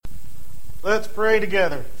Let's pray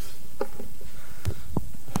together.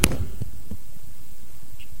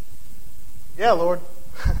 Yeah, Lord,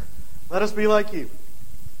 let us be like you.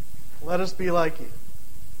 Let us be like you.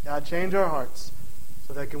 God, change our hearts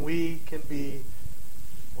so that we can be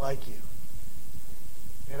like you.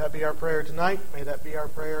 May that be our prayer tonight. May that be our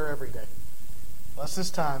prayer every day. Bless this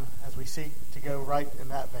time as we seek to go right in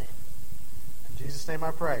that vein. In Jesus' name I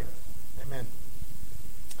pray. Amen.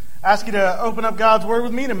 I ask you to open up God's Word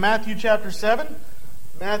with me to Matthew chapter 7.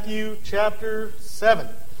 Matthew chapter 7.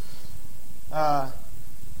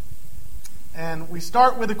 And we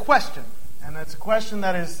start with a question. And it's a question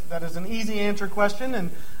that is an easy answer question,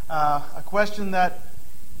 and a question that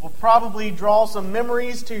will probably draw some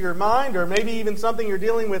memories to your mind, or maybe even something you're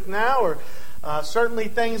dealing with now, or certainly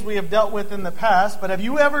things we have dealt with in the past. But have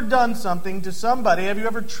you ever done something to somebody? Have you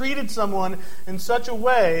ever treated someone in such a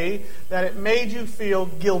way that it made you feel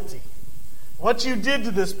guilty? What you did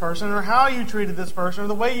to this person, or how you treated this person, or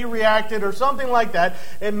the way you reacted, or something like that,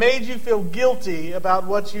 it made you feel guilty about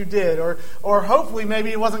what you did. Or hopefully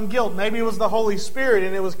maybe it wasn't guilt. Maybe it was the Holy Spirit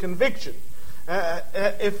and it was conviction.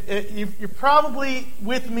 If you're probably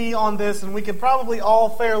with me on this, and we can probably all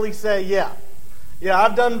fairly say, yeah,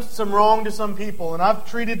 I've done some wrong to some people, and I've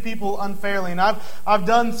treated people unfairly, and I've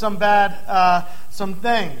done some bad some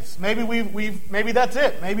things. Maybe maybe that's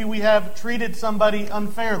it. Maybe we have treated somebody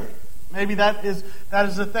unfairly. Maybe that is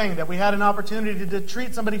the thing, that we had an opportunity to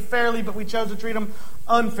treat somebody fairly, but we chose to treat them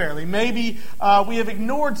unfairly. Maybe we have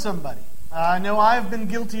ignored somebody. I know I have been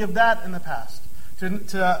guilty of that in the past.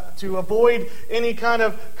 To avoid any kind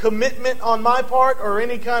of commitment on my part, or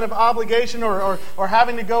any kind of obligation, or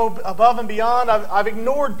having to go above and beyond, I've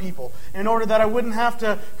ignored people in order that I wouldn't have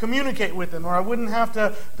to communicate with them, or I wouldn't have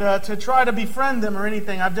to try to befriend them or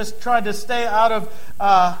anything. I've just tried to stay out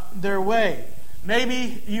of their way.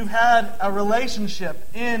 Maybe you've had a relationship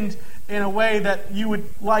end in a way that you would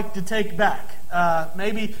like to take back.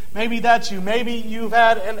 Maybe that's you. Maybe you've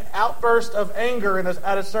had an outburst of anger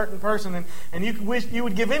at a certain person, and you wish you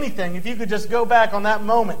would give anything if you could just go back on that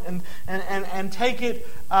moment and take it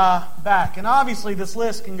back. And obviously this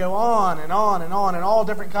list can go on and on and on, and all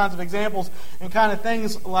different kinds of examples and kind of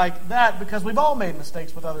things like that, because we've all made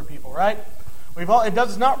mistakes with other people, right? It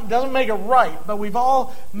doesn't make it right, but we've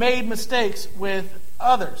all made mistakes with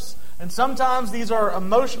others. And sometimes these are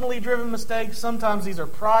emotionally driven mistakes. Sometimes these are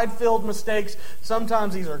pride-filled mistakes.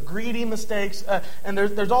 Sometimes these are greedy mistakes. And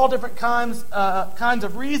there's all different kinds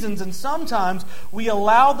of reasons. And sometimes we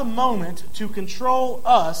allow the moment to control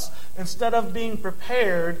us instead of being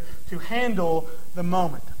prepared to handle the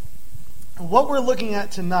moment. What we're looking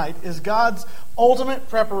at tonight is God's ultimate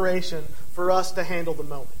preparation for us to handle the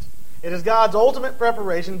moment. It is God's ultimate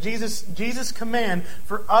preparation, Jesus' command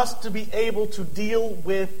for us to be able to deal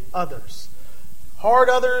with others. Hard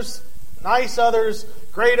others, nice others,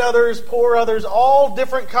 great others, poor others, all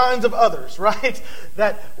different kinds of others, right?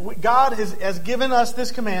 That God has given us this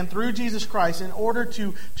command through Jesus Christ in order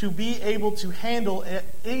to be able to handle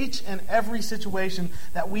each and every situation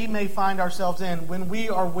that we may find ourselves in when we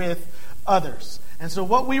are with others. And so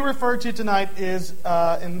what we refer to tonight is,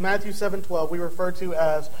 in Matthew 7:12, we refer to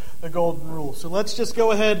as the Golden Rule. So let's just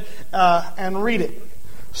go ahead and read it.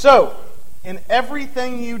 So, in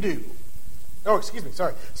everything,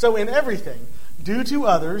 do to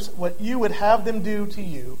others what you would have them do to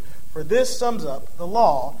you, for this sums up the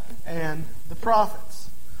law and the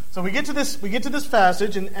prophets. So we get to this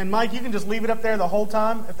passage, and Mike, you can just leave it up there the whole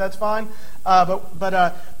time, if that's fine.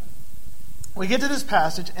 We get to this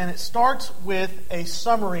passage, and it starts with a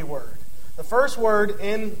summary word. The first word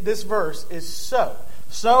in this verse is so.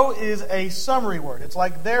 So is a summary word. It's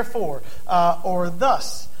like therefore, or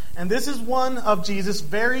thus. And this is one of Jesus'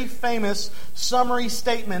 very famous summary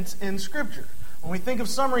statements in Scripture. When we think of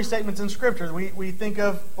summary statements in Scripture, we think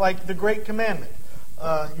of like the Great Commandment.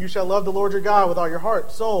 You shall love the Lord your God with all your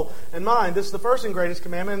heart, soul, and mind. This is the first and greatest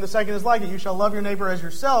commandment, and the second is like it. You shall love your neighbor as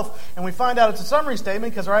yourself. And we find out it's a summary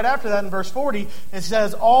statement because right after that in verse 40, it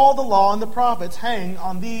says, all the law and the prophets hang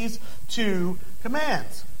on these two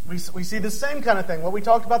commands. We see the same kind of thing. What we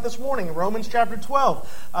talked about this morning in Romans chapter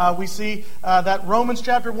 12. We see that Romans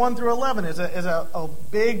chapter 1 through 11 is a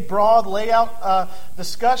big, broad layout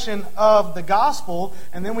discussion of the gospel.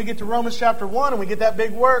 And then we get to Romans chapter 1 and we get that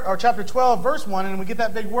big word, or chapter 12 verse 1, and we get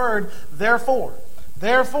that big word, therefore.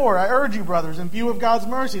 Therefore, I urge you, brothers, in view of God's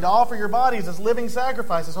mercy, to offer your bodies as living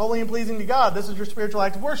sacrifices, holy and pleasing to God. This is your spiritual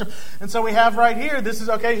act of worship. And so we have right here, this is,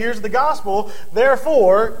 okay, here's the gospel.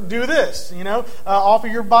 Therefore, do this, offer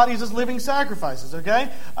your bodies as living sacrifices, okay?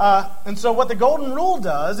 And so what the Golden Rule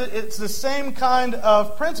does, it's the same kind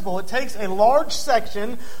of principle. It takes a large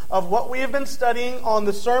section of what we have been studying on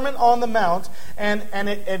the Sermon on the Mount, and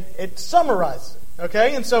it summarizes it.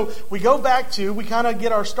 Okay, and so we kind of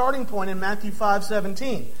get our starting point in Matthew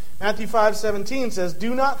 5:17. Matthew 5:17 says,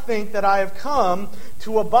 "Do not think that I have come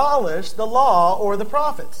to abolish the law or the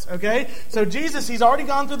prophets." Okay, so Jesus, he's already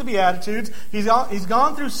gone through the Beatitudes. He's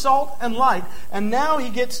gone through salt and light, and now he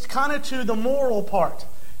gets kind of to the moral part.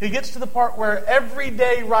 He gets to the part where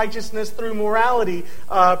everyday righteousness through morality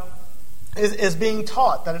is being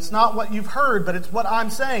taught, that it's not what you've heard, but it's what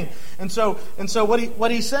I'm saying. And so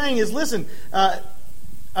what he's saying is, listen,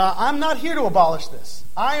 I'm not here to abolish this.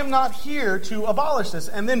 I am not here to abolish this.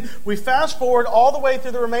 And then we fast forward all the way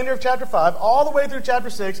through the remainder of chapter 5, all the way through chapter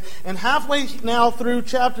 6, and halfway now through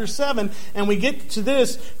chapter 7, and we get to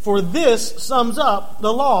this, for this sums up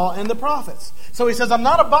the law and the prophets. So he says, I'm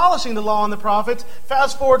not abolishing the law and the prophets.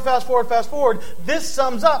 Fast forward. This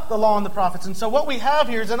sums up the law and the prophets. And so what we have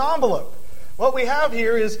here is an envelope. What we have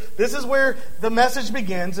here is, this is where the message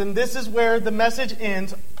begins, and this is where the message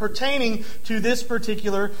ends pertaining to this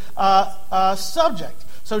particular subject.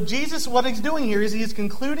 So Jesus, what he's doing here is he's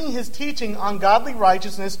concluding his teaching on godly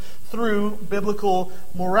righteousness through biblical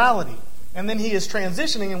morality. And then he is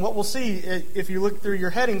transitioning, and what we'll see if you look through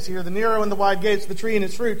your headings here, the narrow and the wide gates, the tree and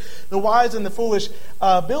its fruit, the wise and the foolish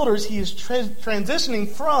builders, he is transitioning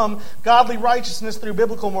from godly righteousness through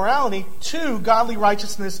biblical morality to godly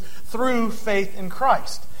righteousness through faith in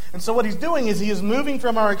Christ. And so what he's doing is he is moving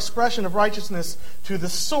from our expression of righteousness to the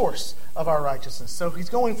source of our righteousness. So he's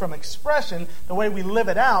going from expression, the way we live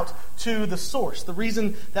it out, to the source, the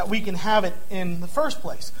reason that we can have it in the first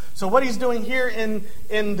place. So what he's doing here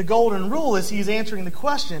in the Golden Rule is he's answering the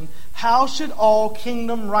question, how should all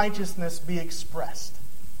kingdom righteousness be expressed?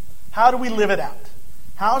 How do we live it out?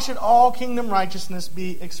 How should all kingdom righteousness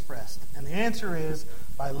be expressed? And the answer is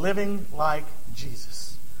by living like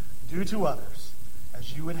Jesus. Do to others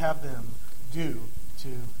as you would have them do to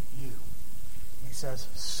you. He says,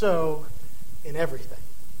 so in everything.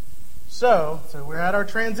 So we're at our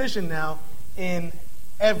transition now, in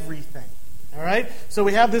everything. All right? So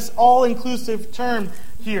we have this all-inclusive term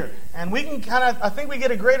here. And we can I think we get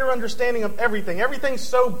a greater understanding of everything. Everything's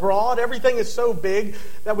so broad, everything is so big,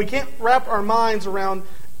 that we can't wrap our minds around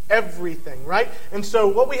everything, right? And so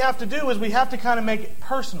what we have to do is we have to kind of make it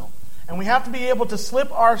personal. And we have to be able to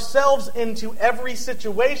slip ourselves into every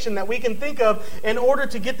situation that we can think of in order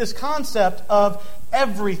to get this concept of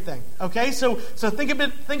everything. Okay, so think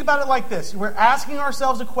about it like this: we're asking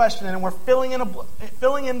ourselves a question, and we're filling in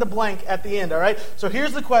the blank at the end. All right. So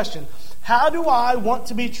here's the question: how do I want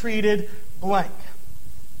to be treated? Blank.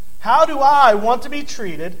 How do I want to be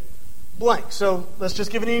treated? Blank. So let's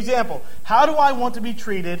just give an example. How do I want to be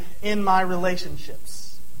treated in my relationships?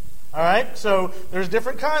 All right, so there's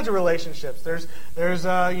different kinds of relationships. There's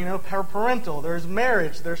parental, there's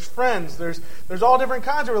marriage, there's friends, there's all different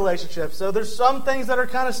kinds of relationships. So there's some things that are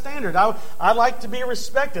kind of standard. I like to be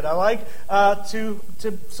respected. I like to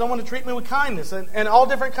someone to treat me with kindness, and all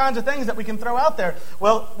different kinds of things that we can throw out there.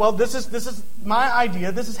 Well, this is my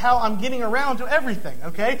idea. This is how I'm getting around to everything.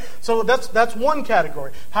 Okay, so that's one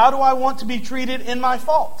category. How do I want to be treated in my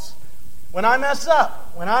faults? When I mess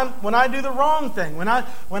up, when I do the wrong thing, when I'm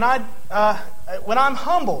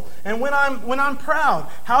humble, and when I'm proud,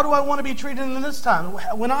 how do I want to be treated in this time?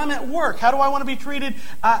 When I'm at work, how do I want to be treated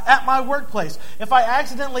at my workplace? If I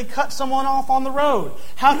accidentally cut someone off on the road,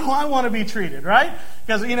 how do I want to be treated? Right?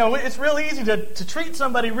 Because it's real easy to treat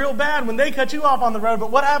somebody real bad when they cut you off on the road.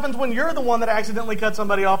 But what happens when you're the one that accidentally cut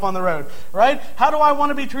somebody off on the road? Right? How do I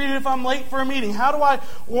want to be treated if I'm late for a meeting? How do I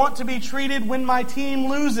want to be treated when my team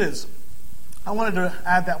loses? I wanted to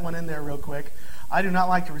add that one in there real quick. I do not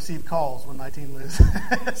like to receive calls when my team loses.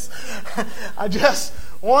 I just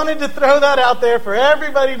wanted to throw that out there for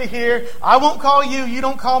everybody to hear. I won't call you. You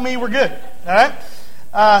don't call me. We're good. All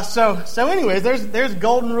right? So anyways, there's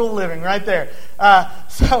golden rule living right there.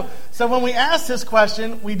 So when we ask this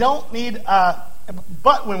question, we don't need...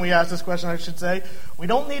 But when we ask this question, I should say, we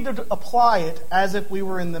don't need to apply it as if we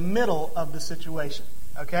were in the middle of the situation.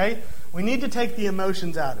 Okay? We need to take the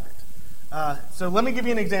emotions out of it. So let me give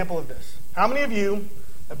you an example of this. How many of you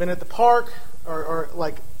have been at the park or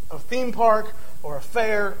like a theme park or a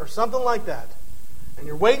fair or something like that, and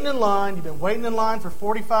you're waiting in line. You've been waiting in line for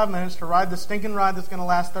 45 minutes to ride the stinking ride that's going to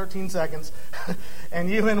last 13 seconds. And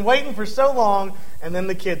you've been waiting for so long, and then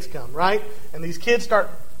the kids come, right? And these kids start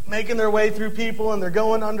making their way through people, and they're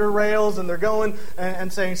going under rails, and they're going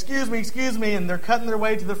and saying, excuse me, and they're cutting their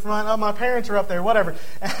way to the front. Oh, my parents are up there, whatever.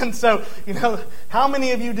 And so, how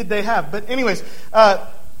many of you did they have? But anyways,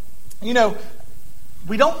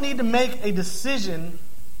 we don't need to make a decision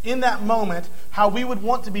in that moment how we would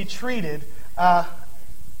want to be treated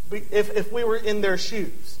if we were in their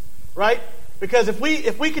shoes, right? Because if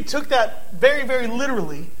we could took that very, very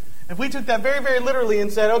literally,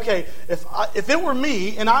 and said, okay, if it were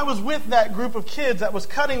me and I was with that group of kids that was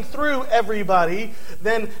cutting through everybody,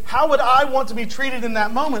 then how would I want to be treated in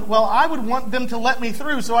that moment? Well, I would want them to let me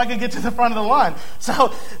through so I could get to the front of the line.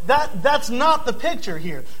 So that's not the picture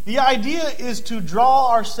here. The idea is to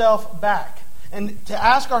draw ourselves back and to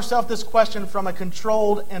ask ourselves this question from a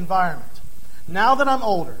controlled environment. Now that I'm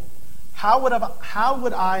older, how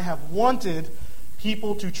would I have wanted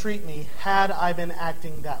people to treat me had I been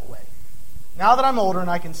acting that way? Now that I'm older and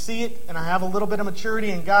I can see it and I have a little bit of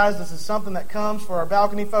maturity, and guys, this is something that comes for our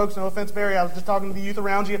balcony folks. No offense, Barry, I was just talking to the youth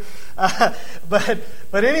around you. But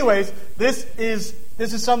anyways, this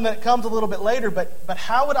is something that comes a little bit later. But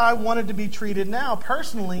how would I wanted to be treated now?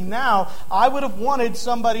 Personally, now, I would have wanted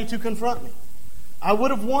somebody to confront me. I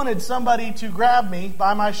would have wanted somebody to grab me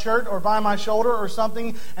by my shirt or by my shoulder or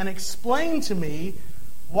something and explain to me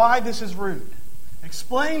why this is rude.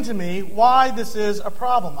 Explain to me why this is a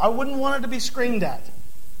problem. I wouldn't want it to be screamed at.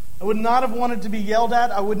 I would not have wanted to be yelled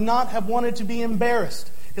at. I would not have wanted to be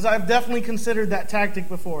embarrassed, because I've definitely considered that tactic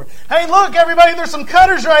before. Hey, look, everybody, there's some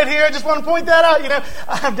cutters right here. I just want to point that out.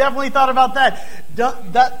 I've definitely thought about that.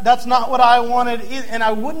 That's not what I wanted, and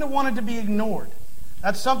I wouldn't have wanted to be ignored.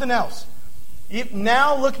 That's something else.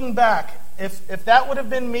 Now, looking back, if that would have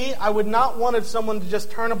been me, I would not wanted someone to just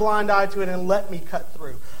turn a blind eye to it and let me cut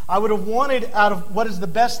through. I would have wanted, out of what is the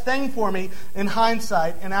best thing for me in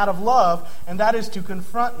hindsight and out of love, and that is to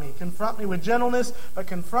confront me. Confront me with gentleness, but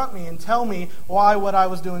confront me and tell me why what I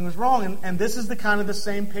was doing was wrong. And this is the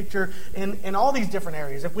same picture in all these different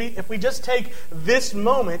areas. If we just take this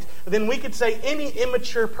moment, then we could say any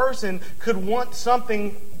immature person could want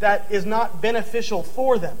something that is not beneficial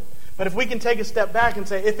for them. But if we can take a step back and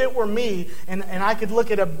say, if it were me and I could look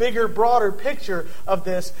at a bigger, broader picture of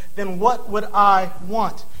this, then what would I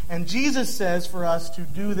want? And Jesus says for us to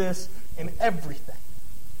do this in everything.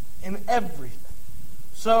 In everything.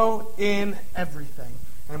 So in everything.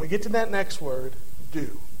 And we get to that next word,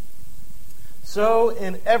 do. So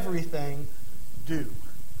in everything, do.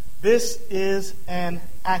 This is an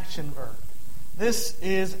action verb. This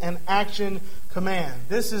is an action command.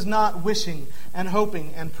 This is not wishing and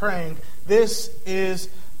hoping and praying. This is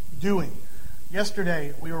doing.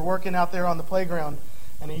 Yesterday, we were working out there on the playground,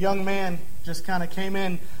 and a young man just kind of came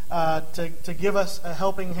in to give us a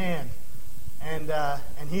helping hand. And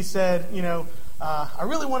he said, I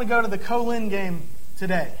really want to go to the Colin game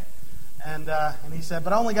today. And he said,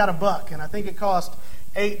 but I only got $1, and I think it cost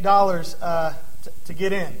 $8 to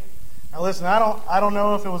get in. Now listen, I don't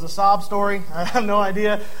know if it was a sob story. I have no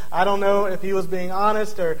idea. I don't know if he was being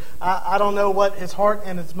honest, or I don't know what his heart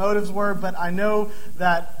and his motives were. But I know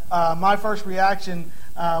that my first reaction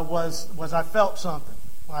was I felt something.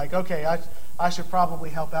 Like, okay, I should probably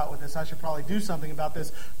help out with this. I should probably do something about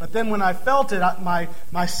this. But then when I felt it,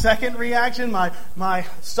 my second reaction, my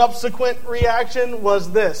subsequent reaction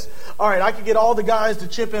was this. All right, I could get all the guys to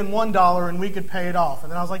chip in $1 and we could pay it off.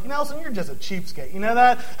 And then I was like, Nelson, you're just a cheapskate. You know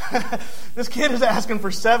that? This kid is asking for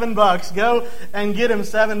 $7. Go and get him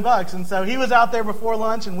 $7. And so he was out there before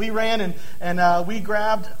lunch, and we ran and we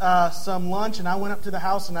grabbed some lunch, and I went up to the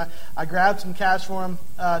house and I grabbed some cash for him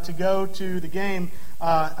to go to the game.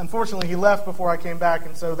 Unfortunately, he left before I came back,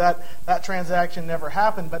 and so that transaction never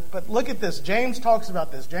happened. But look at this. James talks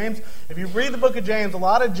about this. James, if you read the book of James, a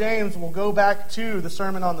lot of James will go back to the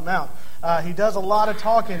Sermon on the Mount. He does a lot of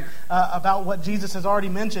talking about what Jesus has already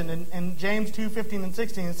mentioned. In James 2:15 and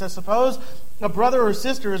 16, it says, suppose a brother or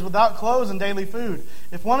sister is without clothes and daily food.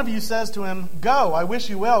 If one of you says to him, go, I wish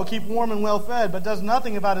you well, keep warm and well fed, but does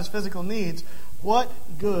nothing about his physical needs, what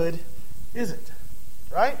good is it?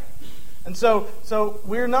 Right? And so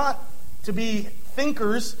we're not to be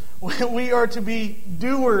thinkers. We are to be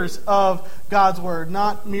doers of God's word,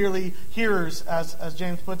 not merely hearers, as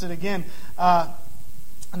James puts it again.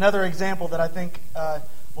 Another example that I think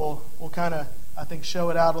will kind of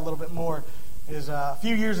show it out a little bit more is a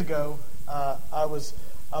few years ago. I was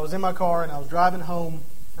in my car and I was driving home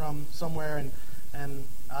from somewhere, and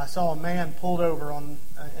I saw a man pulled over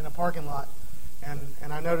in a parking lot,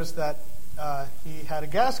 and I noticed that he had a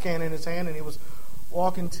gas can in his hand, and he was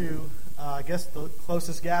walking to, I guess, the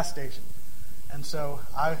closest gas station. And so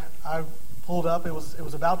I pulled up. It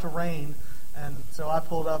was about to rain. And so I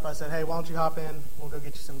pulled up. I said, hey, why don't you hop in? We'll go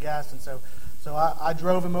get you some gas. And so I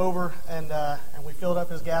drove him over, and we filled up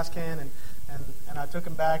his gas can, and I took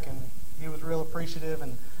him back, and he was real appreciative.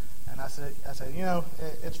 And I said,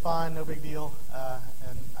 it's fine, no big deal.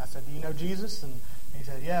 And I said, do you know Jesus? And he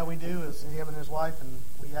said, yeah, we do. It was him and his wife, and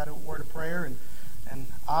we had a word of prayer. And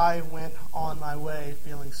I went on my way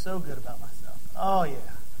feeling so good about myself. Oh, yeah.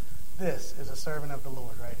 This is a servant of the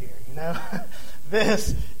Lord right here,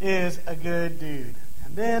 This is a good dude.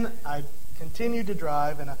 And then I continued to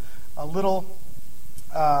drive in a little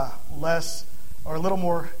less, or a little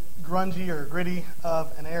more grungy or gritty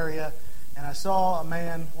of an area, and I saw a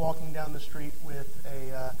man walking down the street with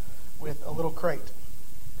a little crate.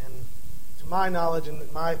 And to my knowledge,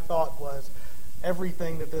 and my thought was,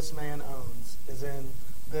 everything that this man owns is in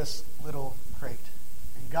this little crate.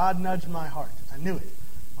 And God nudged my heart. I knew it.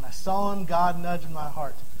 When I saw him, God nudged my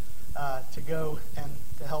heart to go and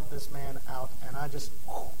to help this man out. And I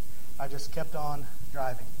just kept on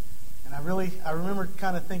driving. And I remember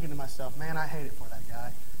kind of thinking to myself, man, I hate it for that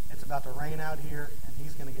guy. It's about to rain out here, and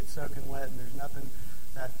he's going to get soaking wet, and there's nothing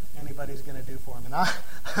that anybody's going to do for him. And I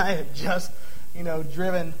had just,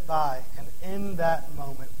 driven by. And in that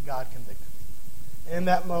moment, God convicted me. In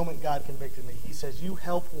that moment, God convicted me. He says, you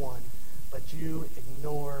help one, but you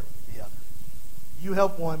ignore the other. You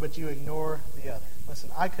help one, but you ignore the other. Listen,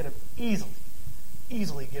 I could have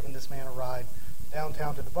easily given this man a ride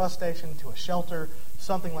downtown to the bus station, to a shelter,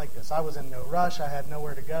 something like this. I was in no rush. I had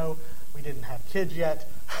nowhere to go. We didn't have kids yet.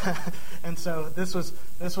 And so this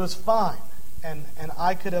was fine. And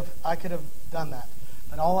I could have done that.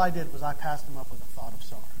 But all I did was I passed him up with a thought of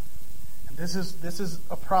sorrow. And this is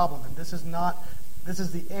a problem, and this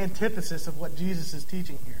is the antithesis of what Jesus is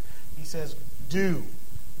teaching here. He says, do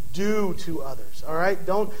to others. All right?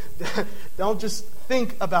 Don't just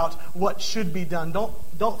think about what should be done.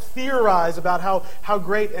 Don't theorize about how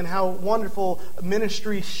great and how wonderful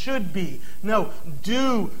ministry should be. No,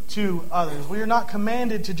 do to others. We are not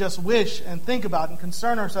commanded to just wish and think about and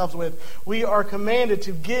concern ourselves with. We are commanded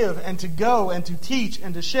to give and to go and to teach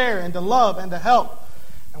and to share and to love and to help.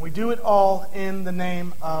 And we do it all in the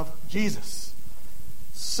name of Jesus.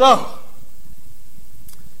 So,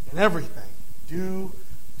 in everything, do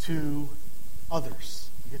to others.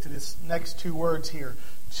 We get to this next two words here.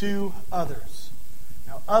 To others.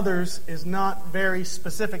 Now, others is not very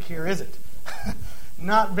specific here, is it?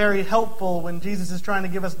 Not very helpful when Jesus is trying to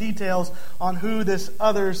give us details on who this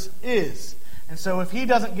others is. And so if he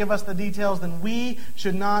doesn't give us the details, then we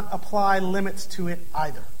should not apply limits to it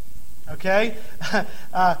either. Okay?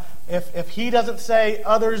 If he doesn't say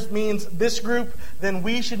others means this group, then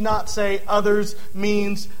we should not say others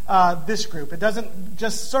means this group. It doesn't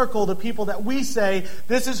just circle the people that we say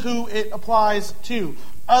this is who it applies to.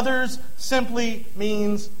 Others simply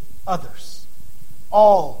means others.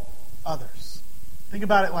 All others. Think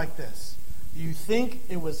about it like this. Do you think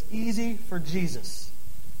it was easy for Jesus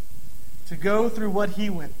to go through what he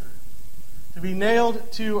went through? To be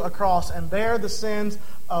nailed to a cross and bear the sins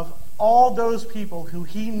of all those people who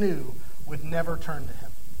he knew would never turn to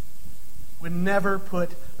him, would never put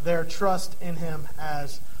their trust in him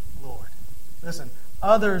as Lord. Listen,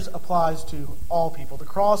 others applies to all people. The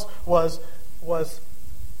cross was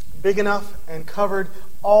big enough and covered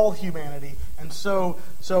all humanity, and so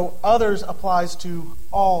others applies to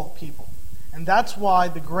all people. And that's why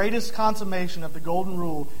the greatest consummation of the Golden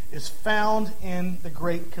Rule is found in the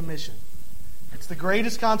Great Commission. It's the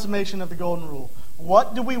greatest consummation of the Golden Rule.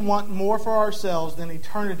 What do we want more for ourselves than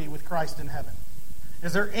eternity with Christ in heaven?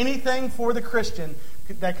 Is there anything for the Christian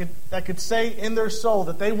that could say in their soul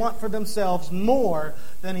that they want for themselves more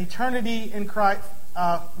than eternity in Christ,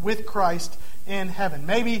 with Christ in heaven?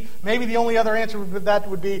 Maybe the only other answer to that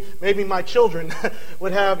would be maybe my children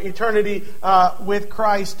would have eternity with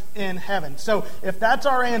Christ in heaven. So if that's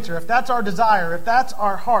our answer, if that's our desire, if that's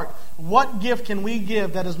our heart, what gift can we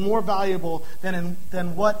give that is more valuable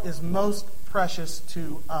than what is most precious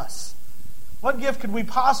to us? What gift could we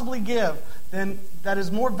possibly give that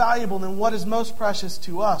is more valuable than what is most precious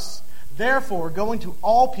to us? Therefore, going to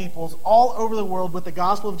all peoples all over the world with the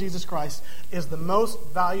gospel of Jesus Christ is the most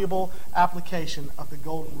valuable application of the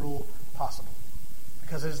Golden Rule possible.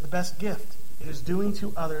 Because it is the best gift. It is doing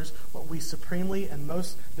to others what we supremely and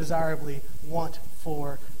most desirably want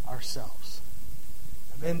for ourselves.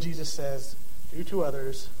 And then Jesus says, do to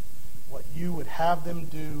others what you would have them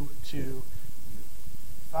do to you.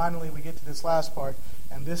 Finally, we get to this last part,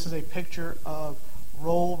 and this is a picture of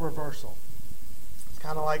role reversal. It's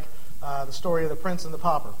kind of like the story of the Prince and the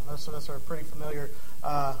Pauper. Most of us are pretty familiar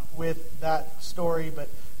with that story, but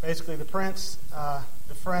basically the prince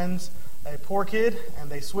befriends a poor kid, and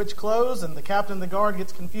they switch clothes, and the captain of the guard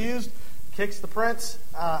gets confused, kicks the prince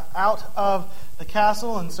out of the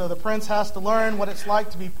castle, and so the prince has to learn what it's like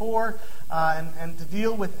to be poor and to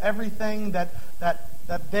deal with everything that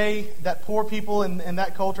poor people in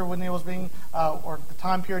that culture, when it was being or the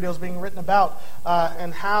time period it was being written about,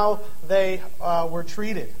 and how they were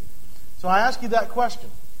treated. So I ask you that question.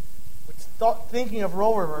 Thinking of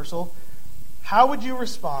role reversal, how would you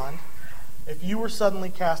respond if you were suddenly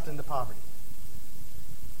cast into poverty?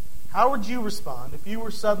 How would you respond if you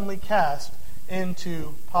were suddenly cast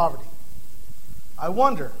into poverty? I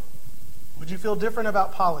wonder, would you feel different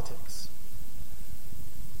about politics?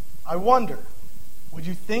 I wonder, would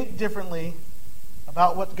you think differently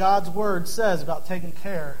about what God's Word says about taking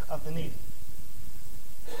care of the needy?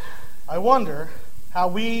 I wonder how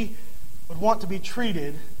we would want to be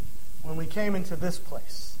treated when we came into this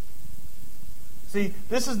place. See,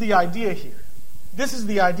 this is the idea here. This is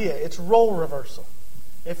the idea. It's role reversal.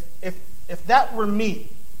 If that were me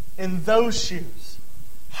in those shoes,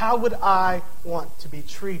 how would I want to be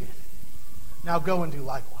treated? Now go and do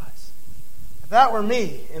likewise. If that were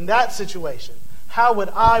me in that situation, how would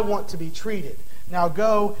I want to be treated? Now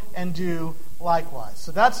go and do likewise.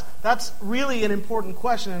 So that's really an important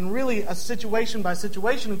question, and really a situation by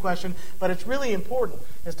situation question, but it's really important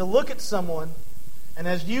is to look at someone, and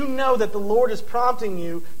as you know that the Lord is prompting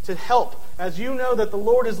you to help, as you know that the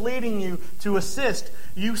Lord is leading you to assist,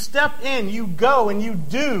 you step in, you go, and you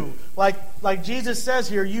do. Like Jesus says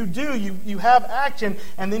here, you do, you have action,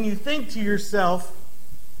 and then you think to yourself,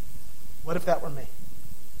 what if that were me?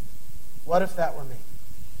 What if that were me?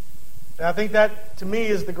 And I think that, to me,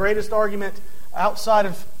 is the greatest argument outside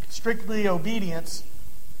of strictly obedience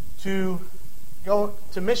to go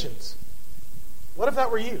to missions. What if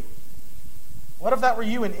that were you? What if that were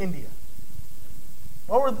you in India?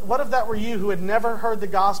 What if that were you who had never heard the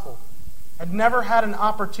gospel, had never had an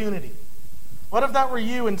opportunity? What if that were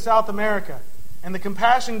you in South America, and the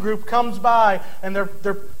Compassion Group comes by and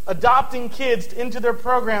they're adopting kids into their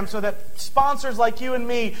program so that sponsors like you and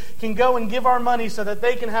me can go and give our money so that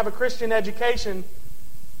they can have a Christian education,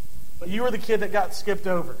 but you were the kid that got skipped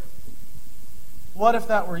over? What if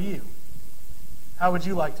that were you? How would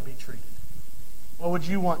you like to be treated? What would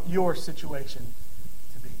you want your situation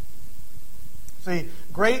to be? See,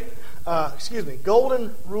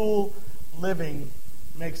 golden rule living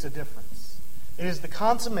makes a difference. It is the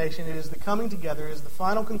consummation, it is the coming together, it is the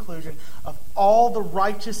final conclusion of all the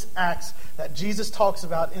righteous acts that Jesus talks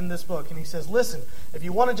about in this book. And he says, listen, if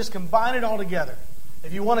you want to just combine it all together,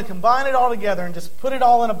 and just put it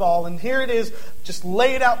all in a ball, and here it is, just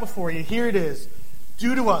lay it out before you, here it is.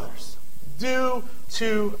 Do to others. Do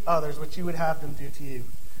to others what you would have them do to you.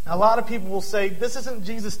 Now, a lot of people will say, this isn't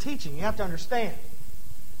Jesus' teaching. You have to understand.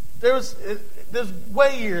 There's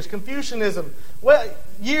years, Confucianism,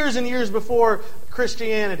 years and years before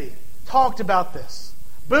Christianity, talked about this.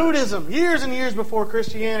 Buddhism, years and years before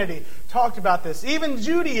Christianity, talked about this. Even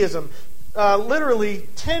Judaism, literally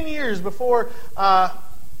 10 years before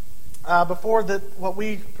what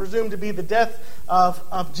we presume to be the death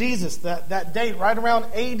of Jesus, that date, right around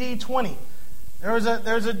AD 20. There's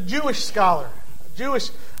a Jewish scholar, a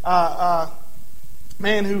Jewish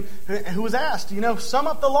man who was asked, sum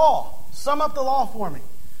up the law for me.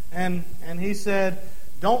 And he said,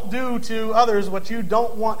 don't do to others what you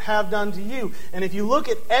don't want have done to you. And if you look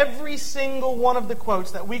at every single one of the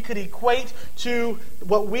quotes that we could equate to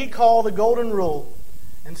what we call the golden rule,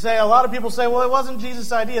 and say, a lot of people say, well, it wasn't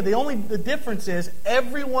Jesus' idea. The difference is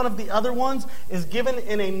every one of the other ones is given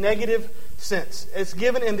in a negative sense. It's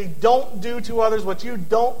given in the don't do to others what you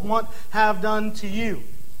don't want have done to you.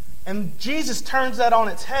 And Jesus turns that on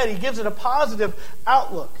its head. He gives it a positive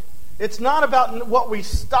outlook. It's not about what we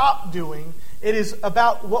stop doing. It is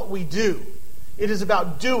about what we do. It is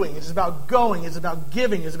about doing. It is about going. It is about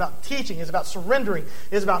giving. It is about teaching. It is about surrendering.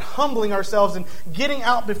 It is about humbling ourselves and getting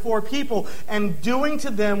out before people and doing to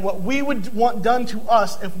them what we would want done to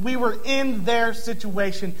us if we were in their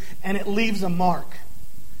situation, and it leaves a mark.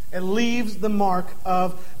 It leaves the mark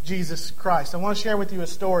of Jesus Christ. I want to share with you a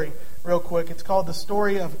story real quick. It's called the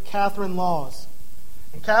story of Catherine Laws.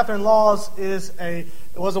 And Catherine Laws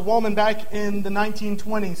was a woman back in the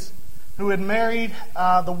 1920s who had married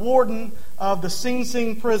the warden of the Sing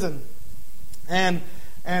Sing prison. And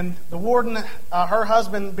the warden, her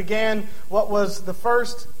husband, began what was the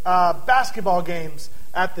first basketball games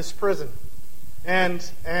at this prison. And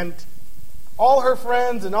all her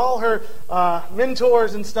friends and all her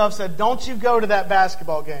mentors and stuff said, don't you go to that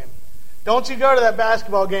basketball game. Don't you go to that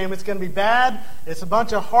basketball game. It's going to be bad. It's a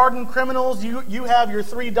bunch of hardened criminals. You have your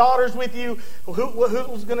 3 daughters with you.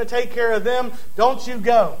 Who's going to take care of them? Don't you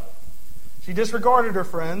go. She disregarded her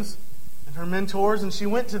friends and her mentors, and she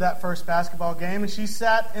went to that first basketball game, and she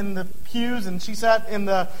sat in the pews, and she sat in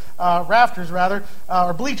the rafters, rather,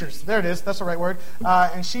 or bleachers. There it is. That's the right word.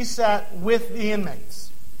 And she sat with the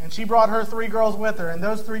inmates. And she brought her 3 girls with her, and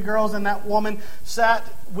those 3 girls and that woman sat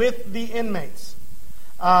with the inmates.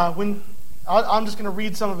 I'm just going to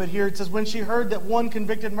read some of it here. It says, when she heard that one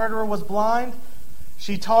convicted murderer was blind,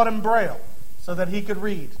 she taught him Braille so that he could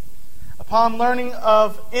read. Upon learning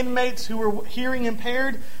of inmates who were hearing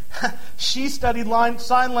impaired, she studied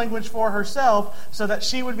sign language for herself so that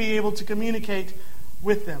she would be able to communicate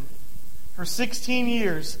with them. For 16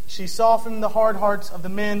 years, she softened the hard hearts of the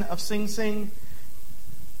men of Sing Sing.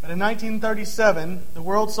 But in 1937, the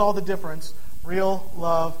world saw the difference real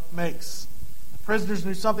love makes. Prisoners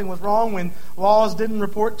knew something was wrong when laws didn't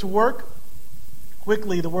report to work.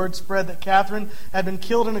 Quickly, the word spread that Catherine had been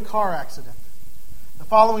killed in a car accident. The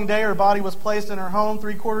following day, her body was placed in her home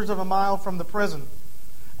 3/4 of a mile from the prison.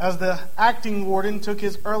 As the acting warden took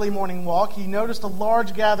his early morning walk, he noticed a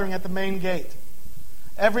large gathering at the main gate.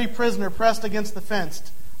 Every prisoner pressed against the fence,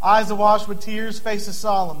 eyes awash with tears, faces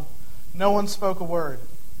solemn. No one spoke a word.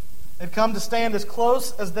 They'd come to stand as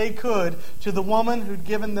close as they could to the woman who'd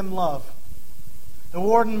given them love. The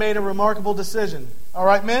warden made a remarkable decision. All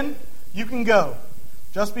right, men, you can go.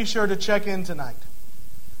 Just be sure to check in tonight.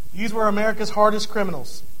 These were America's hardest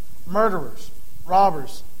criminals, murderers,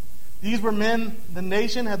 robbers. These were men the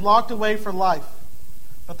nation had locked away for life.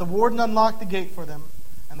 But the warden unlocked the gate for them,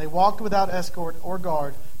 and they walked without escort or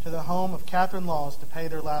guard to the home of Catherine Laws to pay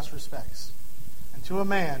their last respects. And to a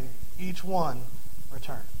man, each one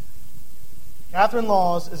returned. Catherine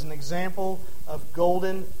Laws is an example of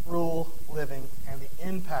golden rule living and the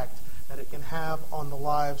impact that it can have on the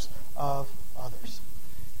lives of others.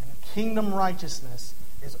 And kingdom righteousness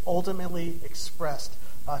is ultimately expressed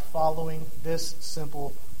by following this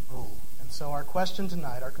simple rule. And so our question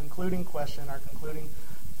tonight, our concluding question, our concluding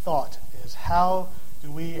thought is, how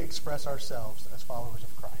do we express ourselves as followers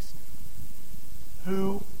of Christ?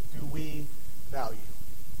 Who do we value?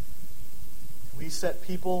 Do we set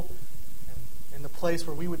people in the place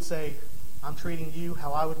where we would say, I'm treating you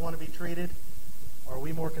how I would want to be treated? Or are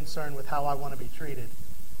we more concerned with how I want to be treated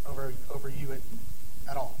over you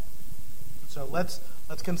at all? So let's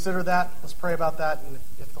consider that. Let's pray about that. And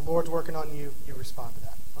if the Lord's working on you, you respond to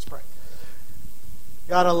that. Let's pray.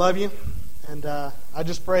 God, I love you. And I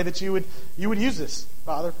just pray that you would use this,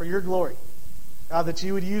 Father, for your glory. God, that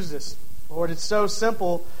you would use this. Lord, it's so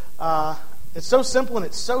simple. It's so simple and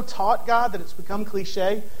it's so taught, God, that it's become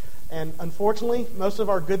cliche. And unfortunately, most of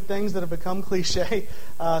our good things that have become cliche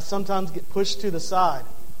sometimes get pushed to the side.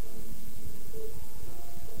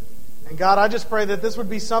 And God, I just pray that this would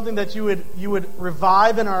be something that you would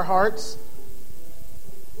revive in our hearts.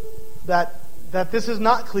 That this is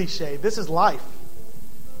not cliche. This is life.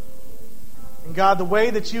 And God, the way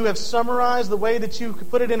that you have summarized, the way that you could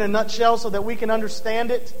put it in a nutshell so that we can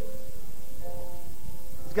understand it,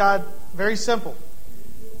 is, God, very simple.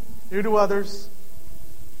 Do to others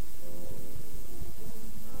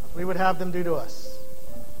as we would have them do to us.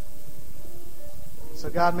 So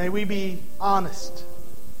God, may we be honest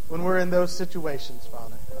when we're in those situations,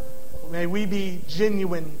 Father. May we be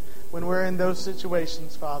genuine when we're in those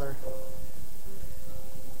situations, Father.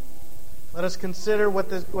 Let us consider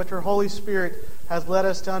what your Holy Spirit has led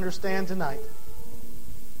us to understand tonight.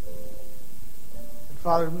 And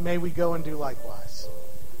Father, may we go and do likewise.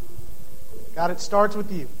 God, it starts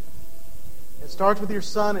with you. It starts with your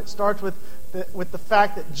Son. It starts with the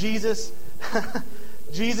fact that Jesus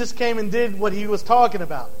came and did what he was talking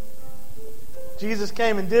about. Jesus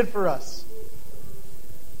came and did for us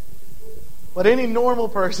what any normal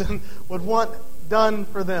person would want done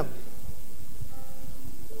for them.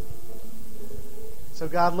 So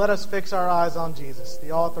God, let us fix our eyes on Jesus,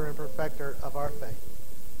 the author and perfecter of our faith,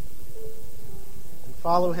 and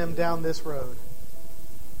follow him down this road,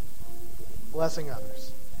 blessing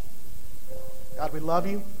others. God, we love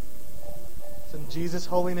you. It's in Jesus'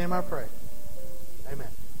 holy name I pray.